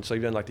house, and so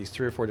you've done like these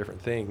 3 or 4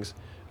 different things,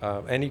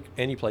 and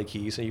you play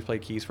keys, and you play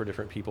keys for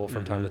different people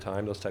from time to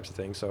time, those types of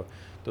things. So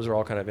those are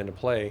all kind of into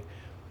play,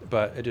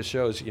 but it just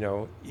shows,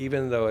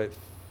 even though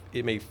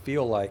it may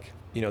feel like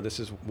this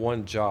is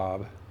one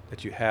job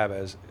that you have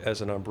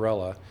as an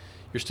umbrella,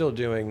 you're still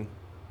doing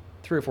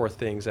 3 or 4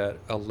 things that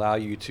allow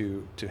you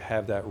to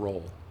have that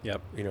role.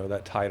 Yep.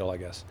 That title, I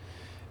guess.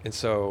 And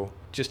so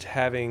just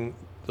having,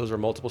 those are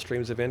multiple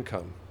streams of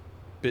income,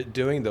 but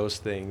doing those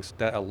things,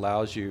 that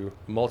allows you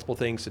multiple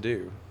things to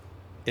do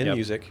in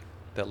music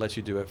that lets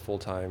you do it full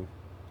time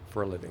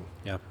for a living.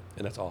 Yeah.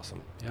 And that's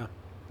awesome. Yeah.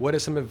 what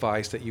is some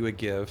advice that you would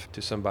give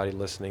to somebody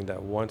listening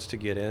that wants to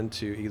get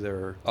into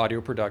either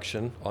audio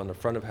production on the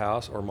front of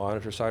house or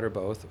monitor side or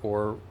both,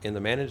 or in the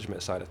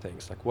management side of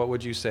things? Like, what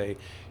would you say,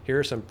 here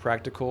are some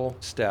practical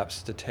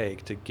steps to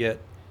take to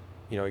get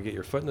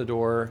your foot in the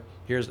door?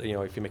 Here's,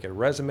 if you make a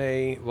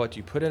resume, what do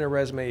you put in a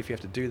resume? If you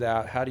have to do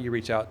that, how do you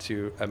reach out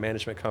to a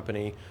management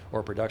company or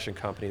a production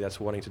company that's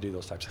wanting to do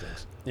those types of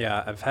things?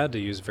 Yeah, I've had to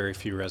use very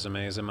few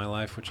resumes in my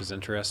life, which is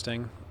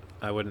interesting.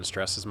 I wouldn't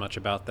stress as much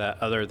about that,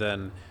 other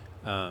than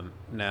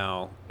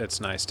now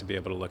it's nice to be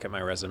able to look at my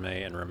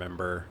resume and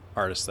remember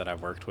artists that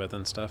I've worked with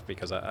and stuff,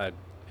 because I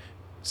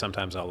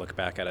sometimes I'll look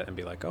back at it and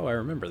be like, oh, I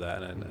remember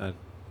that, and it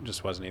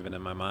just wasn't even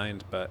in my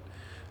mind. But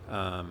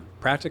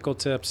practical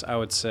tips, I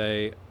would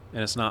say,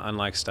 and it's not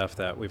unlike stuff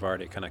that we've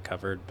already kind of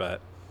covered, but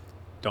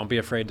don't be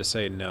afraid to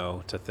say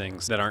no to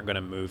things that aren't going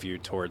to move you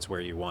towards where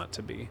you want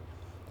to be.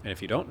 And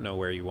if you don't know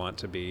where you want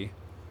to be,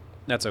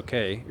 that's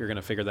okay. You're going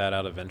to figure that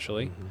out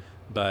eventually. Mm-hmm.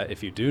 But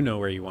if you do know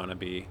where you want to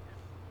be,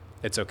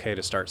 it's okay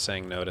to start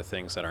saying no to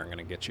things that aren't going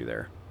to get you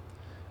there,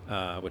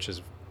 which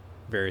is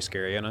very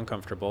scary and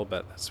uncomfortable,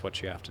 but that's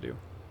what you have to do.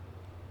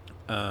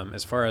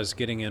 As far as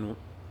getting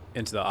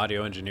into the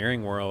audio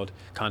engineering world,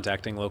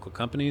 contacting local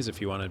companies if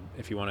you want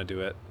to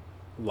do it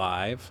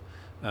live,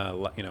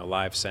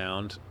 live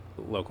sound.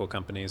 Local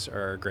companies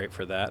are great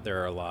for that.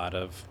 There are a lot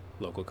of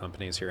local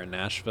companies here in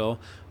Nashville.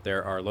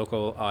 There are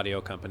local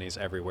audio companies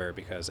everywhere,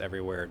 because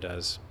everywhere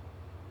does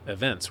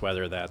events,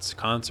 whether that's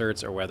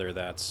concerts or whether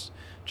that's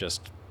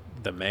just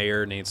the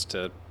mayor needs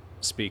to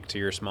speak to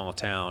your small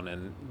town,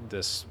 and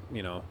this,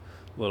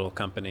 little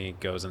company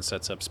goes and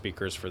sets up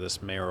speakers for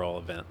this mayoral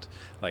event.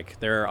 Like,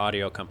 there are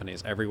audio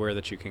companies everywhere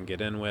that you can get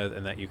in with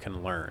and that you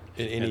can learn.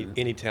 In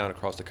any town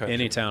across the country.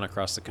 Any town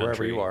across the country.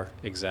 Wherever you are.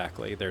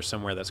 Exactly. There's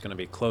somewhere that's going to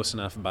be close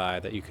enough by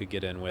that you could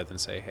get in with and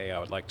say, hey, I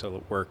would like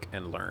to work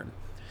and learn.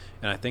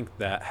 And I think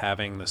that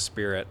having the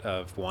spirit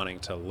of wanting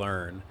to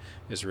learn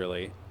is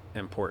really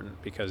important,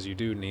 because you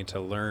do need to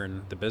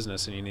learn the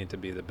business and you need to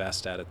be the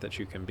best at it that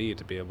you can be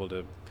to be able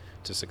to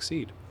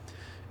succeed.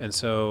 And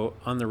so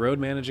on the road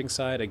managing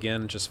side,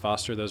 again, just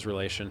foster those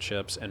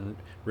relationships and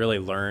really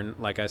learn.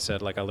 Like I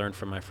said, like I learned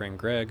from my friend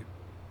Greg,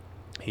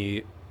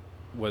 he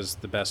was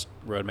the best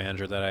road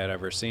manager that I had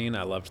ever seen.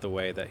 I loved the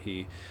way that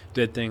he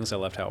did things. I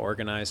loved how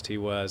organized he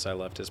was. I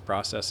loved his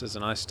processes.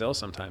 And I still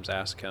sometimes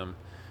ask him,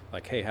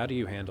 like, hey, how do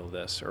you handle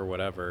this or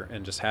whatever?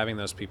 And just having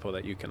those people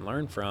that you can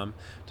learn from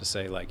to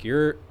say, like,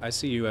 I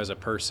see you as a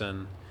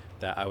person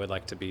that I would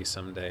like to be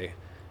someday.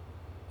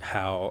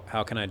 How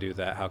can I do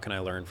that? How can I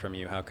learn from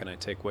you? How can I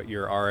take what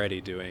you're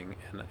already doing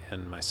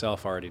and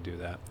myself already do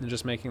that? And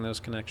just making those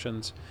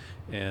connections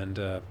and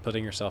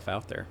putting yourself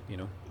out there,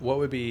 What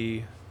would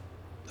be,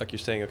 like you're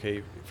saying,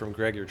 okay, from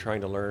Greg, you're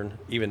trying to learn,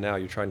 even now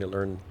you're trying to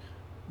learn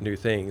new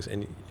things,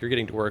 and you're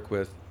getting to work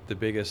with the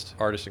biggest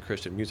artists in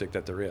Christian music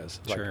that there is.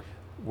 Like, sure.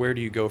 Where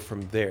do you go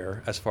from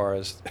there as far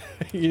as,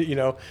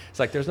 it's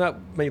like there's not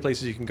many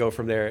places you can go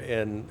from there,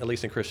 at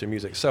least in Christian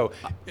music. So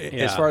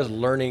as far as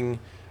learning,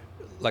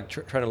 like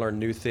trying to learn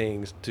new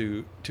things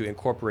to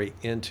incorporate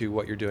into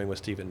what you're doing with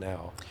Stephen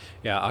now.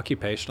 Yeah,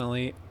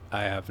 occupationally,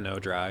 I have no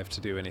drive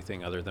to do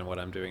anything other than what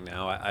I'm doing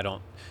now. I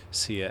don't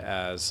see it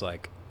as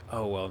like,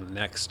 oh, well,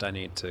 next I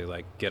need to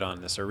like get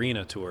on this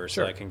arena tour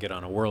so I can get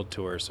on a world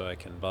tour so I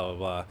can blah, blah,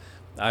 blah.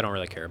 I don't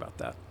really care about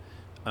that.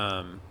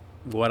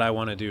 What I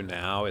want to do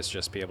now is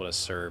just be able to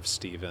serve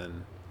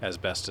Stephen as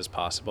best as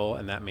possible.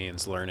 And that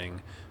means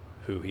learning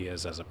who he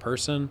is as a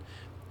person,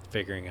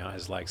 figuring out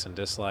his likes and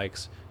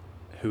dislikes,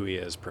 who he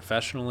is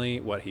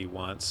professionally, what he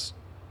wants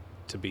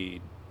to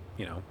be,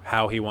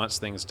 how he wants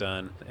things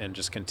done, and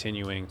just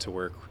continuing to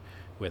work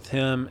with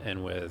him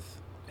and with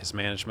his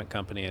management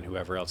company and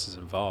whoever else is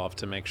involved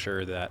to make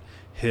sure that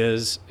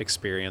his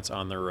experience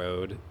on the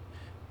road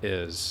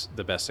is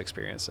the best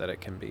experience that it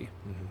can be.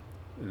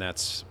 Mm-hmm. And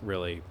that's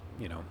really,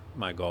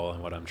 my goal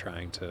and what I'm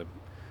trying to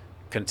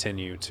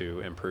continue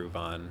to improve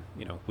on,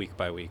 week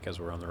by week as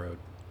we're on the road.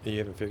 You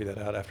haven't figured that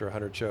out after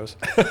 100 shows?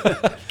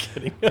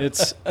 Kidding.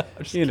 It's,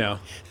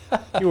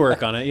 you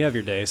work on it. You have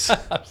your days.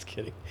 I'm just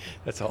kidding.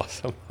 That's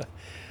awesome.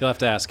 You'll have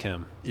to ask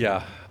him.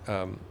 Yeah.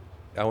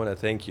 I want to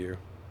thank you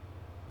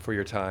for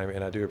your time,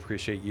 and I do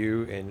appreciate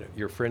you and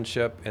your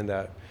friendship, and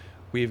that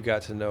we've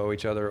got to know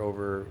each other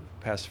over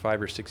the past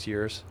 5 or 6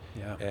 years.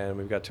 Yeah. And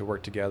we've got to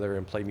work together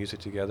and play music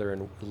together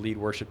and lead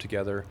worship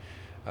together,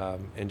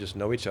 and just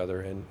know each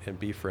other and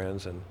be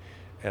friends. And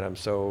I'm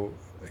so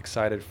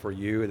excited for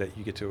you that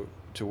you get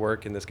to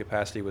work in this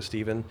capacity with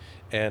Stephen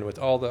and with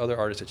all the other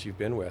artists that you've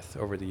been with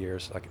over the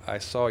years. Like, I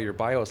saw your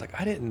bio, I was like,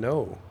 I didn't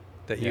know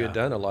that you had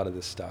done a lot of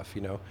this stuff,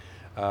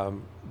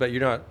 but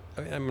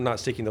I'm not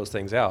seeking those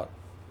things out.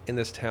 In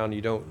this town,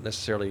 you don't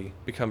necessarily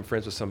become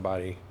friends with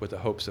somebody with the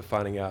hopes of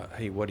finding out,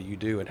 hey, what do you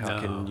do and how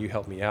can you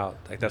help me out?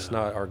 Like, that's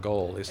not our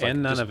goal. It's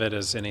and none of it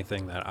is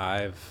anything that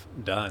I've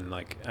done.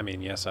 Like, I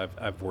mean, yes,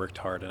 I've worked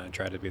hard and I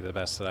try to be the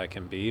best that I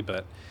can be,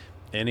 but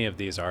any of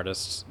these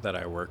artists that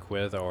I work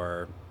with,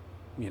 or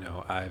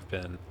I've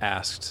been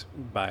asked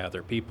by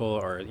other people,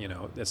 or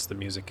it's the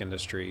music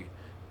industry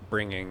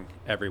bringing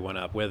everyone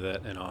up with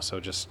it, and also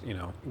just,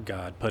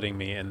 God putting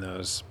me in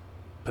those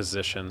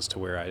positions to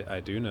where I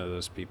do know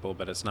those people,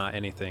 but it's not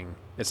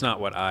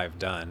what I've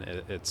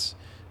done.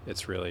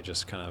 It's really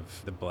just kind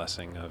of the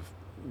blessing of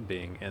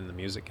being in the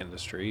music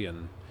industry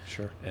and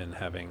Sure. and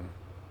having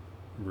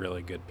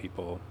really good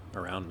people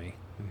around me.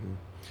 Mm-hmm.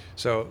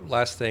 So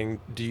last thing,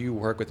 do you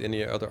work with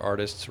any other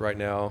artists right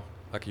now?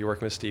 Like you're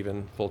working with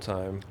Steven full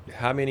time.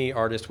 How many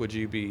artists would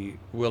you be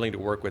willing to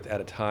work with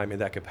at a time in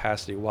that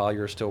capacity while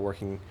you're still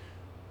working,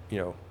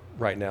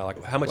 right now?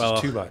 Like how much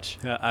is too much?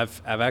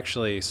 I've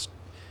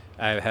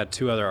had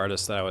two other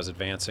artists that I was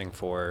advancing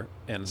for,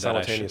 and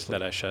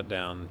that I shut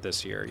down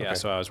this year. Yeah, Okay.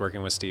 so I was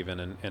working with Steven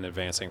and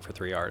advancing for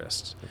 3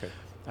 artists. Okay.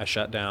 I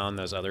shut down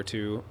those other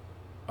 2,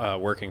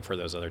 working for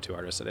those other 2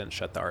 artists. I didn't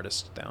shut the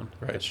artists down.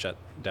 Right. I shut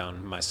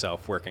down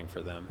myself working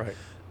for them.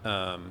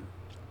 Right.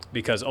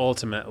 Because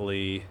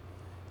ultimately,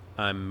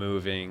 I'm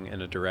moving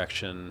in a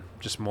direction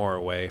just more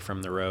away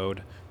from the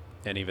road,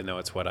 and even though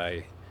it's what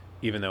I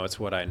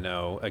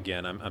know,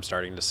 again, I'm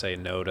starting to say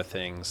no to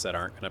things that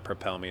aren't going to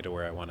propel me to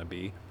where I want to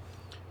be.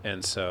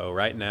 And so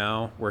right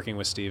now, working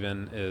with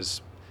Steven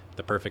is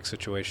the perfect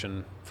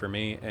situation for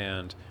me,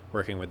 and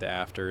working with the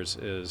Afters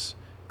is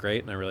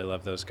great, and I really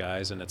love those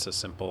guys, and it's a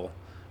simple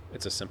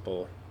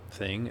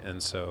thing,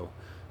 and so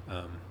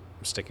I'm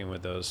sticking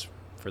with those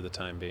for the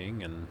time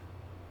being, and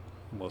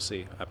we'll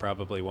see. I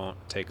probably won't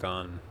take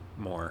on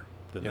more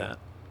than that.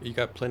 You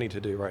got plenty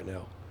to do right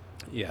now.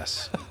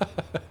 Yes.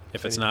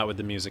 If it's not with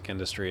the music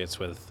industry, it's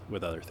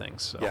with other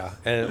things. So. Yeah,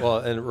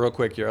 and real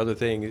quick, your other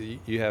thing,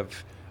 you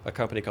have a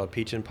company called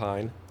Peach and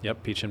Pine.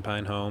 Yep, Peach and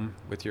Pine Home.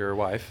 With your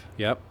wife.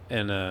 Yep,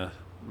 and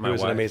my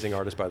who's wife, an amazing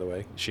artist, by the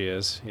way. She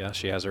is. Yeah,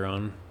 she has her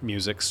own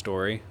music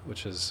story,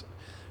 which is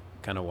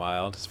kind of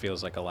wild. It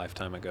feels like a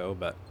lifetime ago,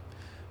 but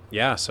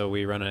yeah. So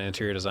we run an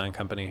interior design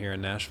company here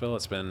in Nashville.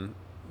 It's been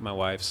my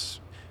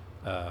wife's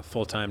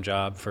full-time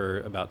job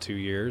for about 2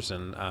 years,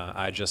 and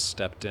I just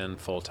stepped in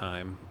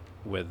full-time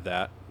with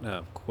that,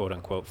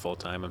 quote-unquote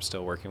full-time. I'm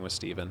still working with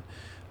Steven.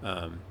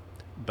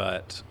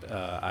 But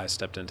I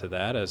stepped into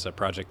that as a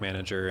project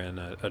manager and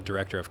a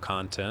director of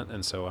content,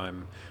 and so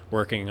I'm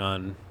working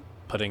on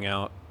putting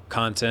out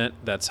content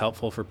that's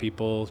helpful for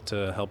people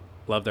to help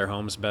love their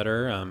homes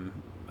better.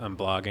 I'm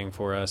blogging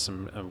for us,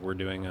 and we're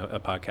doing a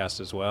podcast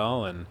as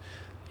well, and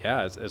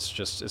yeah,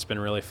 it's been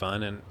really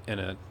fun,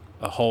 and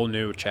a whole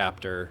new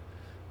chapter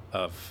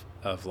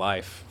of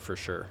life for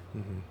sure.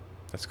 Mm-hmm.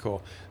 That's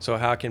cool. So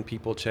how can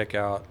people check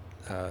out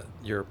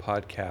your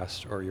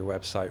podcast or your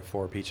website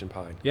for Peach and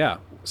Pine? Yeah.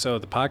 So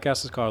the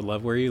podcast is called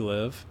Love Where You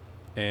Live,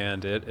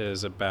 and it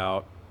is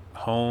about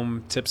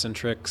home tips and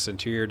tricks,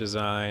 interior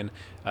design.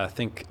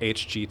 Think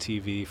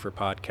HGTV for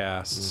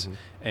podcasts. Mm-hmm.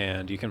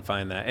 And you can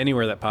find that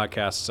anywhere that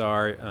podcasts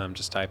are.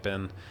 Just type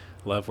in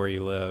Love Where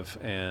You Live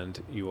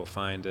and you will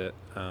find it.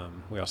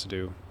 We also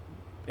do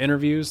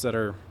interviews that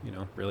are,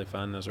 really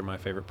fun. Those are my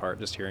favorite part,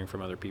 just hearing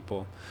from other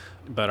people.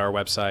 But our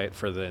website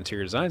for the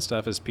interior design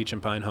stuff is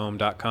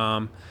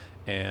peachandpinehome.com.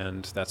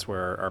 And that's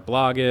where our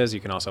blog is. You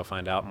can also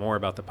find out more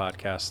about the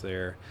podcast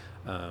there.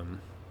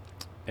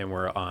 And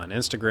we're on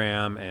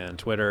Instagram and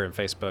Twitter and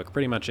Facebook,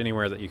 pretty much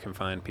anywhere that you can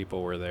find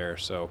people, we're there.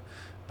 So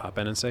pop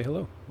in and say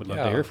hello. Would love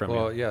to hear from you.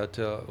 Well, yeah,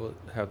 we'll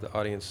have the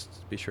audience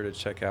be sure to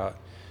check out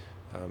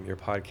your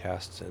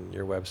podcasts and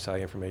your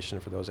website information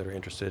for those that are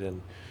interested.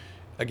 And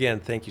again,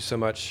 thank you so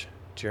much,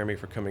 Jeremy,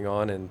 for coming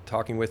on and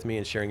talking with me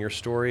and sharing your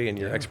story and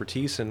your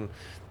expertise. And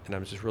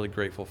I'm just really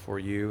grateful for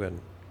you. And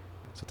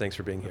so thanks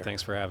for being here.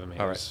 Thanks for having me.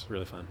 It was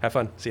really fun. Have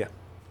fun. See ya.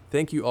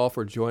 Thank you all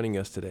for joining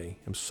us today.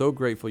 I'm so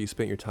grateful you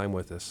spent your time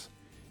with us.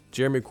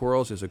 Jeremy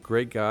Quarles is a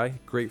great guy,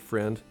 great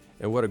friend,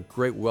 and what a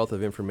great wealth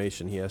of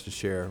information he has to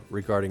share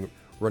regarding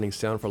running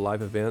sound for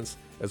live events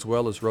as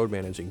well as road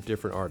managing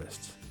different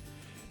artists.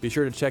 Be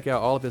sure to check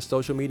out all of his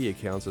social media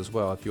accounts as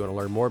well if you want to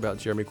learn more about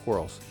Jeremy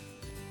Quarles.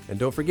 And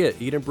don't forget,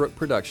 Edenbrook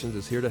Productions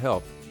is here to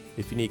help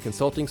if you need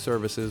consulting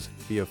services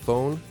via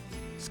phone,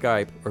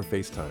 Skype, or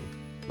FaceTime.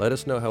 Let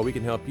us know how we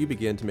can help you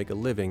begin to make a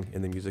living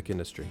in the music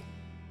industry.